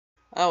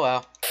Oh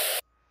well.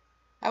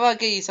 How about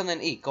get you something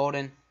to eat,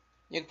 Golden?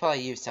 You could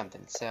probably use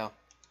something, so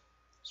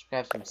just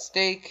grab some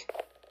steak.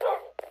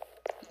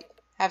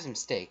 Have some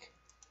steak.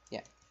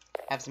 Yeah.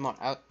 Have some more.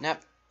 Oh, nope.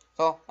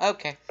 Full.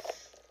 Okay.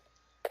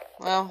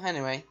 Well,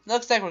 anyway.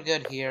 Looks like we're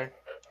good here.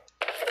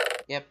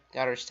 Yep,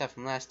 got our stuff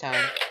from last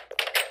time.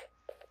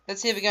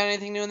 Let's see if we got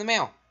anything new in the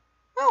mail.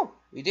 Oh,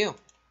 we do.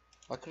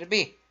 What could it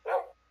be?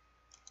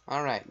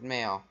 Alright,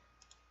 mail.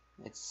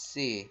 Let's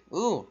see.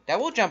 Ooh,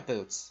 double jump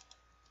boots.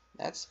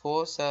 That's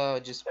cool, so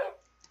just...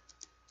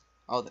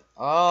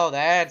 Oh,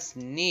 that's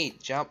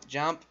neat. Jump,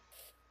 jump.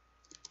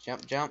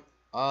 Jump, jump.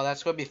 Oh,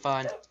 that's gonna be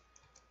fun.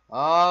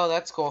 Oh,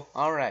 that's cool.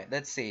 Alright,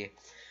 let's see.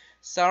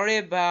 Sorry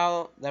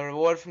about the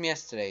reward from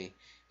yesterday.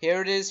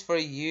 Here it is for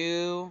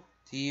you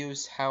to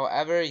use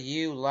however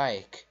you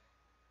like.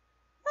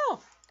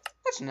 Oh,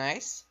 that's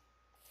nice.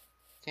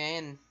 Okay,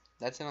 and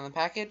that's it on the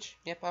package?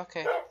 Yep,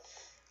 okay.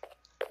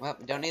 Well,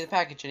 we don't need the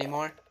package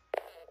anymore.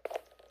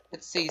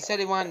 Let's see, he said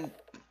he wanted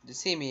to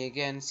see me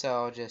again,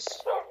 so I'll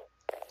just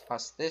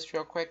toss this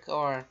real quick,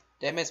 or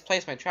did I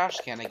misplace my trash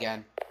can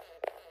again?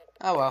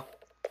 Oh well.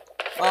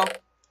 Well,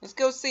 let's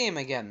go see him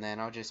again then.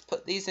 I'll just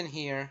put these in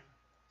here.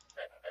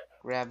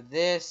 Grab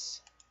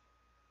this.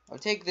 I'll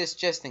take this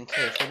just in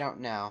case, I don't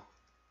know.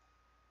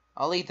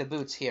 I'll leave the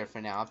boots here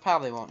for now. I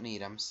probably won't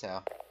need them,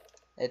 so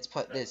let's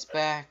put this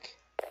back.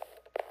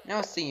 Now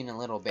I'll see you in a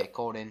little bit,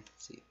 Golden.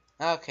 See.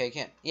 Okay,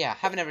 can't. Yeah,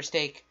 have another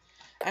steak.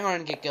 I'm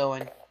going to get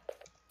going.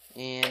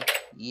 And,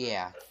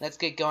 yeah, let's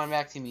get going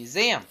back to the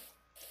museum.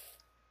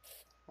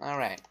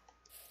 Alright.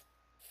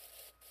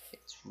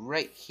 It's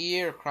right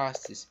here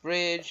across this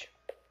bridge.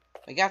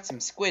 I got some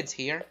squids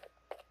here.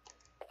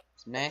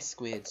 Some nice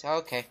squids.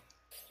 Okay.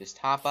 Just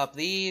hop up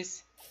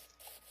these.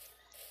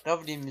 Go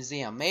over to the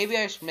museum. Maybe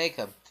I should make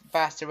a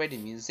faster way to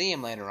the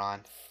museum later on.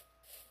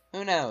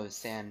 Who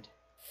knows? And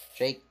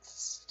Drake's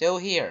still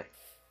here.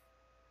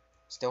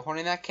 Still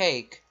holding that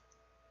cake.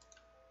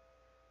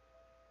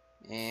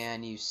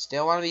 And you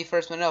still want to be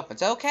first when it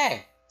opens.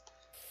 Okay.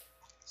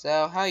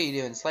 So, how are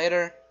you doing,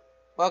 Slater?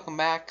 Welcome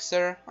back,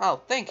 sir.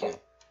 Oh, thank you.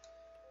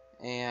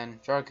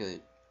 And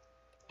Dargood.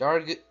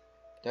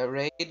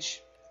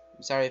 Rage.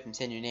 I'm sorry if I'm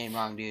saying your name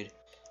wrong, dude.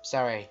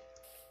 Sorry.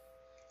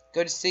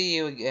 Good to see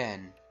you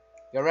again.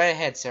 Go right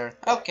ahead, sir.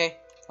 Okay.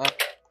 Well,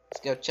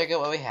 let's go check out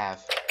what we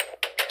have.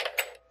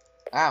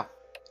 Wow.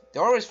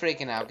 Door was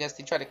freaking out. Guess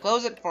they tried to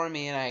close it for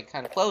me and I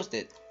kind of closed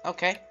it.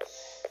 Okay.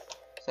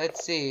 So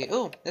let's see.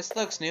 Ooh, this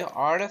looks new.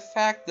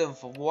 Artifact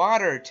of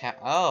WaterTown.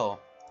 Oh.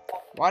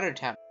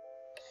 WaterTown.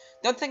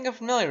 Don't think I'm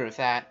familiar with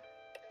that.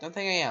 Don't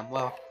think I am.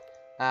 Well,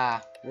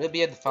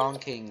 Ruby of the Fallen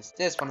Kings.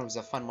 This one was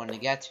a fun one to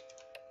get.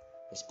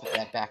 Let's put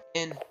that back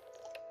in.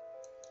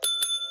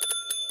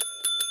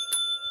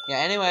 Yeah,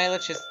 anyway,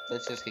 let's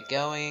just get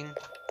going.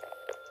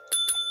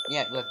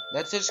 Yeah,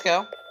 let's just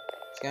go.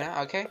 Let's go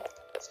now. Okay.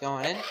 It's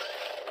going in.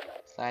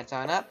 Slides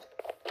on up.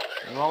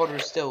 The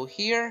Walter's still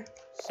here.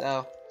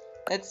 So,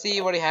 let's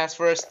see what he has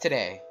for us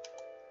today.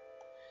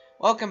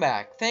 Welcome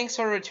back. Thanks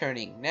for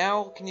returning.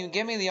 Now, can you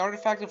give me the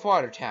artifact of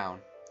WaterTown?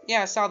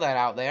 Yeah, I saw that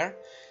out there.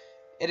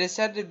 It is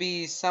said to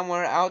be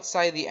somewhere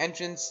outside the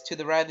entrance to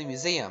the Riley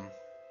Museum.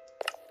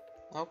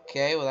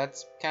 Okay, well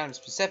that's kind of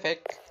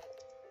specific.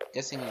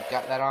 Guessing you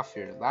got that off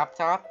your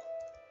laptop.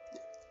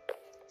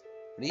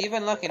 What are you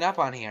even looking up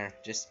on here?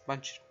 Just a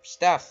bunch of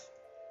stuff.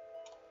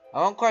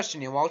 I won't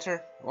question you,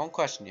 Walter. I won't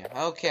question you.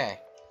 Okay.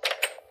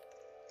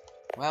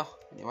 Well,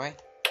 anyway.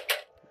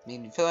 I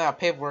mean, you're filling out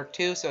paperwork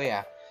too, so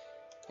yeah.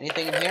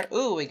 Anything in here?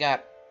 Ooh, we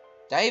got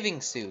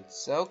diving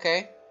suits.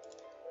 Okay.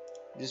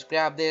 Just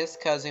grab this,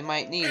 because we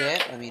might need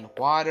it. I mean,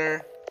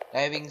 water,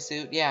 diving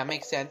suit. Yeah,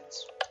 makes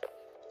sense.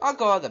 I'll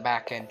go out the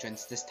back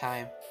entrance this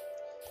time.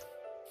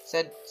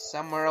 Said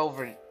somewhere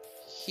over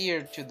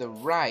here to the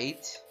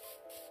right.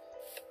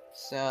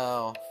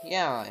 So,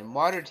 yeah, in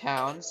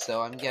WaterTown.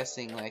 So, I'm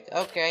guessing, like,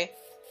 okay.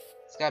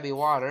 It's gotta be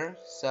water.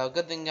 So,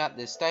 good thing got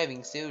this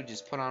diving suit.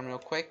 Just put on real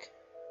quick.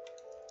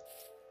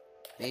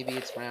 Maybe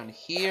it's around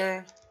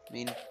here. I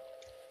mean,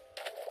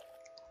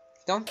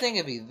 don't think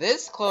it'd be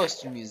this close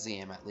to the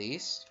museum, at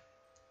least.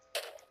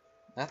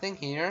 Nothing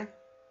here.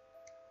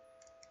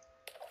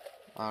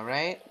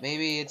 Alright,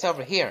 maybe it's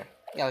over here.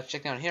 Yeah, let's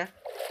check down here.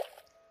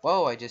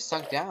 Whoa, I just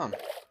sunk down.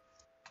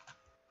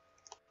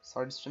 It's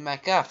hard to swim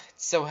back up.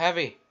 It's so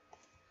heavy.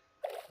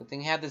 Good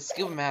thing I had the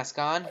scuba mask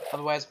on,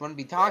 otherwise I wouldn't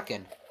be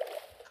talking.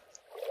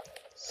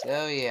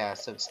 So yeah,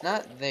 so it's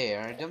not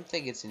there. I don't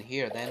think it's in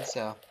here then,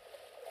 so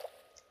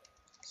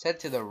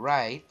set to the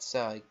right,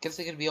 so I guess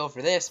it could be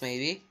over this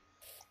maybe.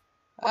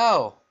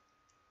 Oh,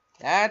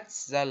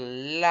 that's a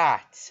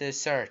lot to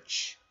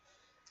search.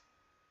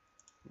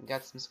 We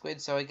got some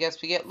squid, so I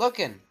guess we get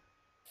looking.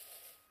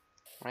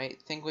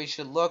 Right, think we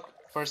should look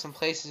for some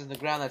places in the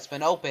ground that's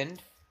been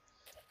opened.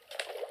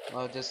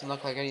 Well, it doesn't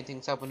look like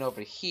anything's opened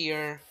over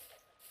here.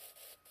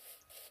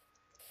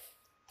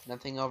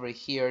 Nothing over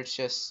here, it's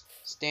just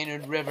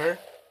standard river.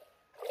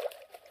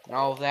 And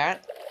all of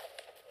that.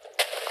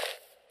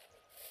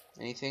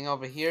 Anything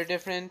over here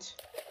different?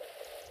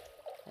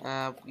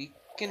 We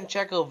can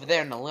check over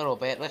there in a little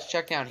bit. Let's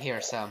check down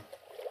here some.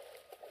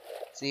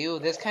 See, ooh,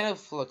 this kind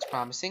of looks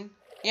promising.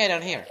 Yeah,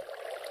 down here.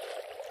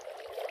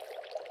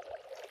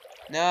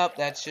 Nope,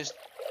 that's just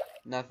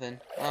nothing.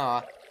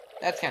 Aw,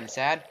 that's kind of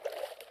sad.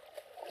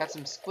 Got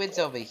some squids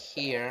over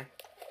here.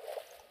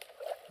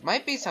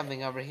 Might be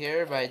something over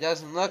here, but it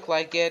doesn't look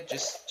like it.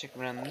 Just check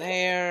around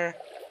there.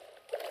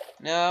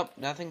 Nope,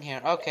 nothing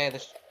here. Okay,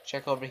 let's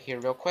check over here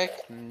real quick.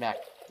 And back.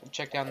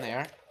 Check down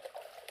there.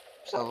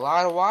 There's a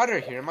lot of water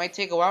here. It might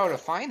take a while to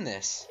find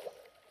this.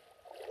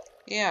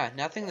 Yeah,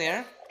 nothing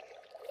there.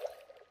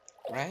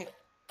 Right?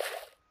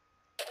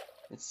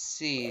 Let's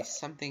see.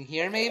 Something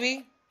here,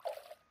 maybe?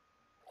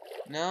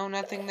 No,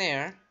 nothing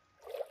there.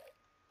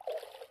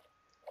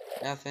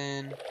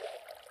 Nothing.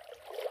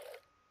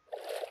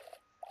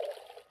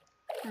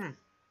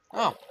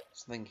 Oh,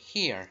 something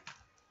here.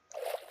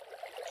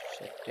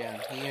 Check down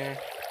here.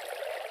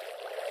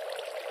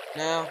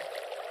 No.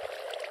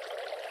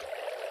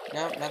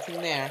 No,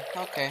 nothing there.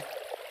 Okay.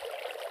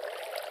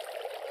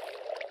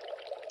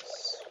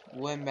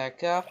 Swim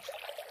back up.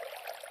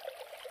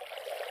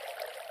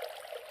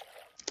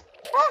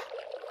 Ah!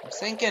 I'm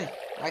sinking.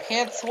 I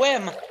can't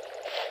swim.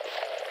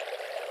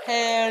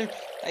 Help!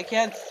 I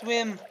can't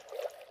swim.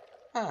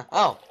 Huh.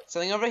 Oh,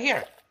 something over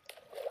here.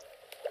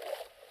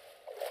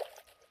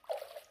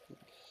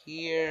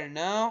 Here,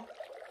 no.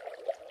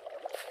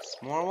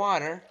 Some more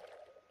water.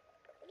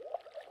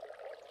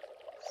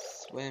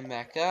 Swim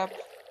back up.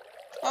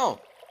 Oh,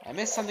 I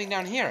missed something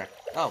down here.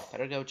 Oh,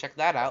 better go check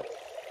that out.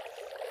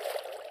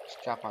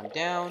 Just drop on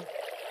down.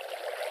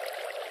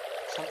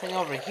 Something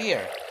over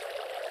here.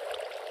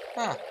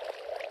 Huh.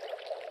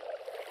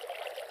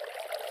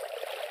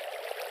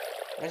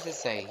 What does it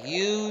say?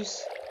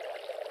 Use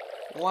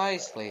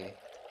wisely.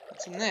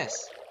 What's in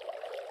this?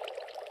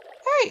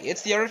 Hey,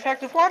 it's the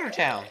artifact of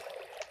WaterTown.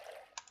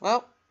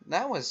 Well,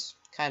 that was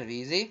kind of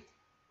easy.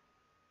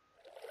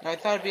 I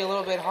thought it'd be a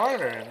little bit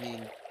harder. I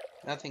mean,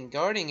 nothing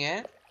guarding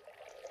it.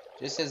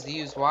 Just says to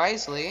use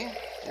wisely.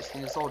 Just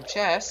in this old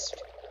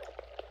chest.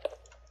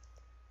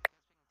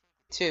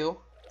 2.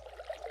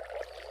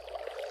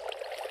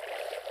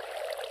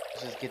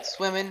 Just get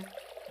swimming.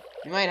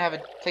 You might have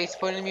a place to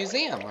put in a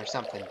museum or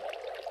something.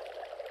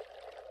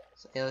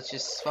 So yeah, let's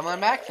just swim on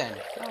back then.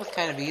 That was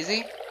kind of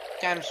easy.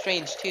 Kind of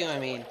strange too, I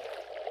mean.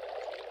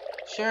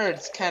 Sure,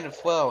 it's kind of,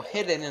 well,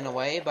 hidden in a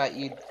way, but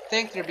you'd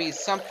think there'd be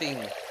something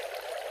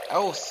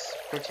else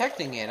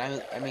protecting it.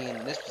 I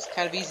mean, this was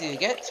kind of easy to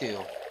get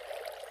to.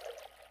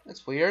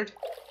 That's weird.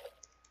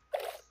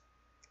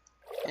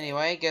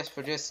 Anyway, I guess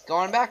we're just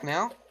going back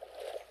now.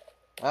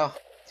 Oh,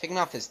 taking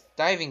off this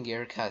diving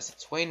gear because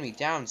it's weighing me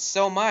down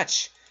so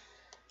much.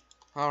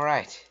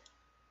 Alright.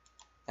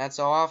 That's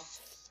off.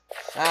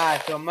 Ah, I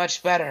feel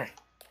much better.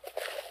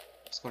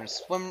 Just going to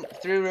swim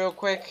through real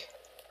quick.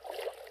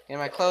 Get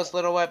my clothes a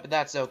little wet, but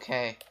that's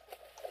okay.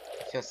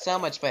 I feel so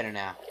much better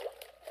now.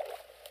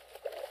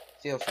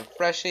 Feels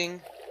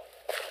refreshing.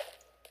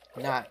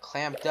 Not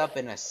clamped up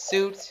in a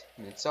suit,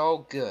 and it's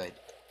all good.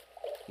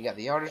 We got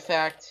the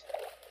artifact,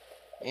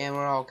 and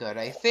we're all good.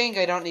 I think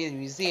I don't need a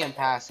museum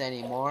pass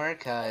anymore,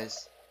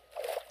 because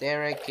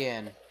Derek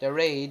and the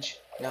Rage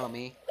know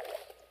me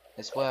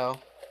as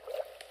well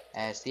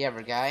as the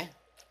other guy.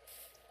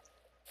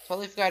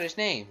 Totally forgot his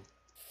name.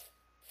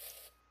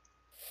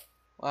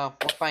 Well,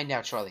 we'll find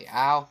out shortly.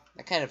 Ow,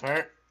 that kind of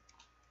hurt.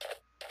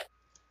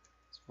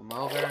 Swim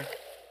over.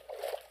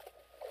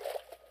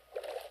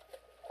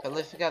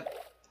 Totally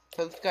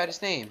forgot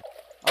his name.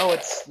 Oh,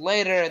 it's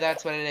Slater,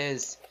 that's what it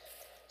is.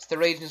 It's the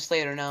Rage and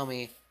Slater know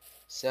me.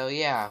 So,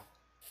 yeah.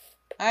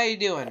 How you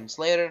doing,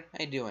 Slater?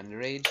 How you doing, the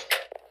Rage?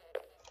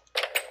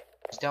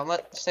 Just don't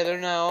let Slater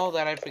know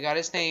that I forgot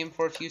his name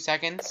for a few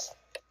seconds.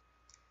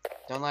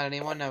 Don't let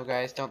anyone know,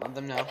 guys. Don't let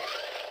them know.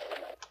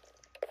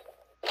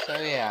 So,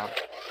 yeah.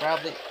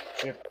 Probably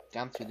drift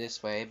down through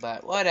this way,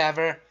 but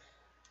whatever.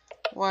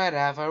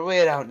 Whatever, we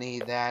don't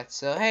need that.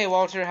 So, hey,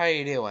 Walter, how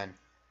you doing?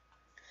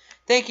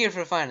 Thank you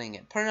for finding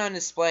it. Put it on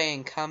display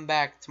and come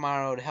back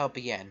tomorrow to help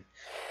again.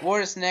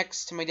 Ward is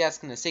next to my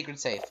desk in the secret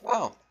safe.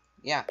 Oh,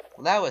 yeah.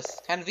 Well, that was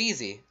kind of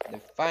easy to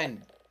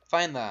find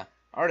the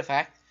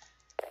artifact.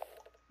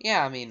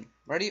 Yeah, I mean,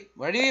 where do you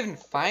even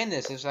find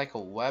this? There's like a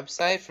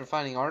website for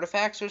finding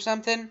artifacts or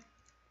something?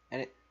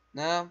 And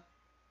no.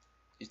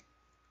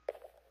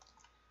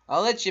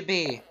 I'll let you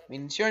be. I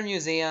mean, it's your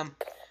museum.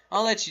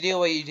 I'll let you do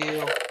what you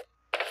do.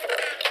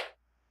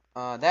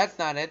 That's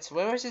not it. So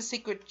where was the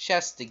secret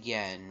chest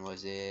again?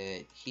 Was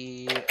it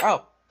here?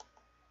 Oh!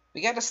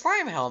 We got a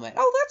slime helmet.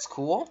 Oh, that's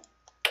cool.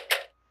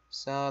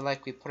 So,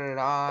 like, we put it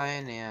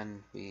on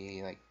and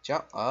we, like,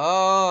 jump.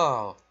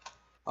 Oh!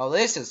 Oh,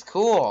 this is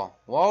cool.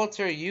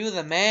 Walter, you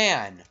the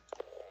man.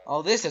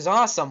 Oh, this is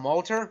awesome,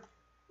 Walter.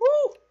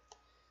 Woo!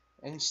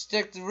 I can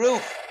stick to the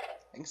roof.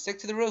 I can stick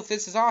to the roof.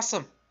 This is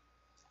awesome.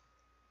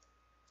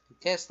 I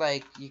guess,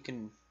 like, you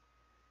can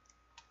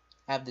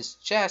have this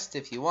chest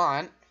if you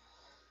want.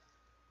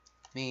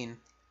 I mean,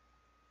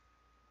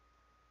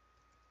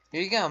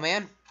 here you go,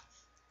 man.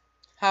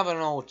 Have an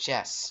old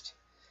chest.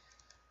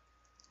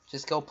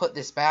 Just go put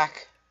this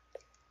back.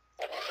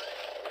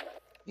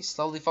 You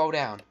slowly fall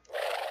down.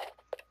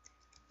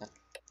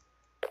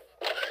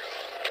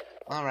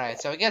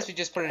 Alright, so I guess we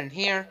just put it in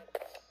here.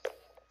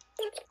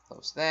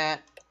 Close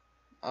that.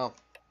 Oh.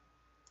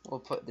 We'll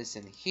put this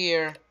in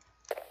here.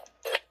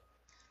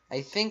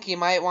 I think you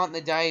might want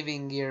the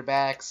diving gear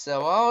back,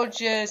 so I'll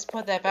just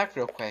put that back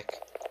real quick.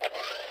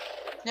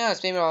 No,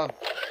 maybe I'll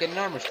get an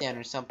armor stand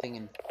or something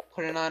and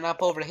put it on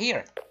up over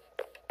here.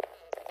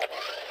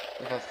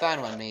 If I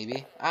find one,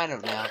 maybe. I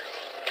don't know.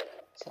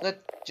 So let's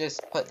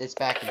just put this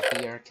back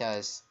in here,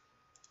 because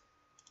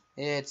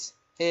it's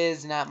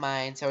his, not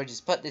mine. So I'll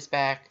just put this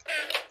back.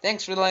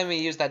 Thanks for letting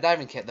me use that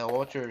diving kit, though,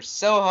 Walter. You're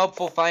so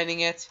helpful finding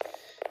it.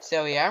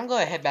 So yeah, I'm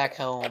going to head back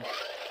home.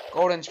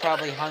 Golden's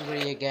probably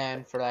hungry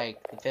again for like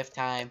the 5th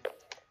time.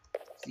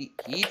 He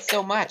eats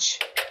so much.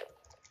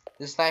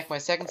 This is like my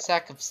 2nd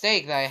stack of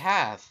steak that I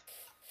have.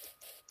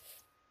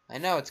 I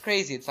know, it's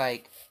crazy. It's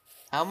like,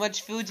 how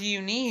much food do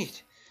you need?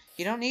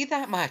 You don't need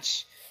that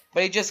much.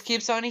 But he just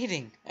keeps on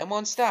eating and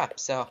won't stop.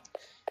 So,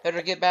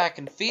 better get back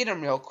and feed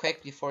him real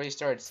quick before he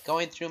starts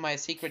going through my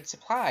secret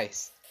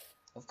supplies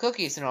of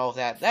cookies and all of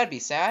that. That'd be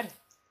sad.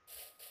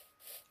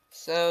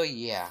 So,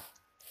 yeah.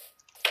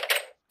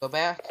 Go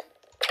back.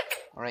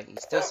 Alright,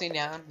 he's still sitting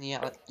down.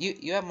 Yeah,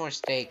 you have more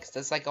steaks.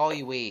 That's like all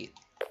you eat.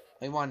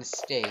 We want is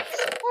steak.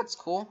 So that's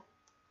cool.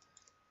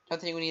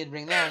 Don't think we need to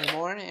bring that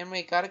anymore. And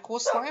we got a cool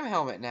slime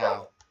helmet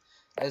now.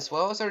 As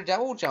well as our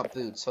double jump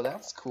boots. So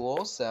that's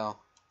cool. So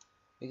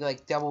we can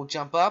like double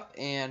jump up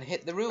and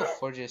hit the roof.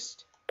 Or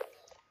just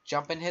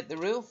jump and hit the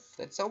roof.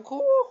 That's so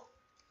cool.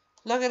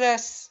 Look at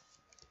us.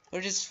 We're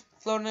just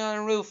floating on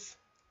a roof.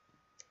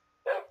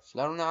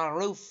 Floating on a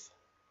roof.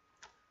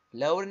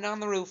 Floating on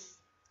the roof.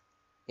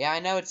 Yeah, I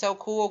know, it's so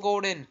cool,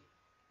 Golden.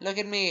 Look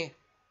at me.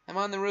 I'm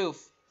on the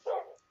roof.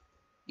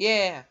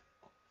 Yeah.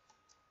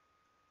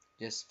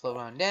 Just float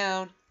on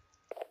down.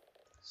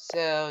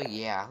 So,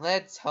 yeah,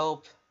 let's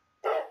hope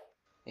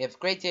we have a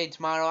great day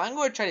tomorrow. I'm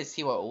going to try to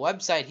see what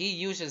website he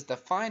uses to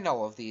find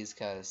all of these,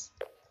 because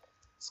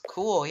it's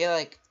cool. He,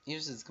 like,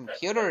 uses his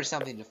computer or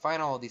something to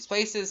find all of these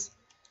places.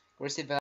 We'll see if